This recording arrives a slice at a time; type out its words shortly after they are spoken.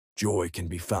Joy can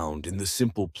be found in the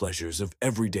simple pleasures of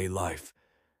everyday life,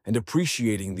 and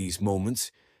appreciating these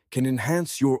moments can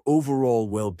enhance your overall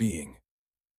well-being.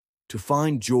 To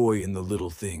find joy in the little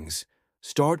things,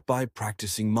 start by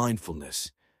practicing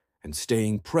mindfulness and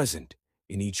staying present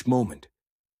in each moment.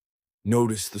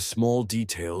 Notice the small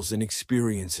details and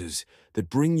experiences that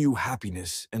bring you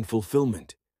happiness and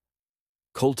fulfillment.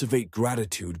 Cultivate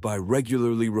gratitude by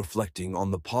regularly reflecting on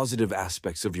the positive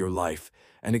aspects of your life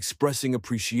and expressing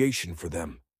appreciation for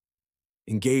them.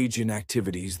 Engage in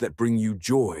activities that bring you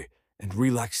joy and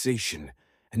relaxation,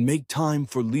 and make time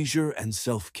for leisure and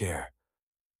self-care.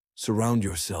 Surround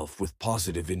yourself with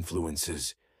positive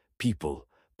influences, people,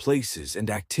 places, and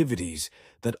activities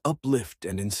that uplift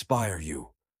and inspire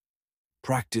you.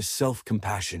 Practice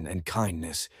self-compassion and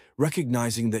kindness,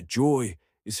 recognizing that joy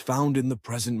is found in the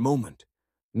present moment,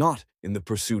 not in the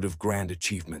pursuit of grand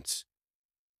achievements.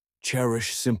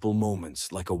 Cherish simple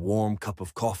moments like a warm cup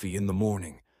of coffee in the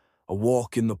morning, a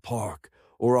walk in the park,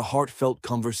 or a heartfelt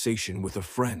conversation with a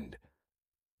friend.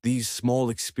 These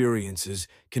small experiences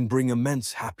can bring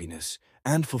immense happiness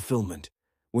and fulfillment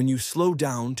when you slow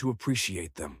down to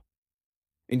appreciate them.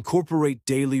 Incorporate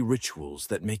daily rituals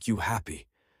that make you happy,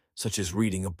 such as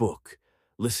reading a book,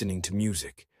 listening to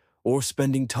music, or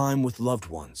spending time with loved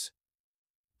ones.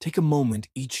 Take a moment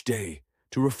each day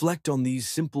to reflect on these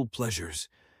simple pleasures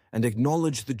and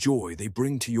acknowledge the joy they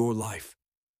bring to your life.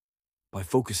 By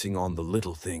focusing on the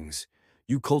little things,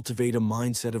 you cultivate a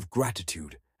mindset of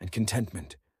gratitude and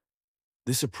contentment.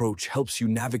 This approach helps you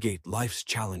navigate life's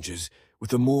challenges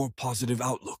with a more positive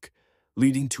outlook,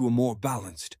 leading to a more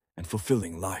balanced and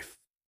fulfilling life.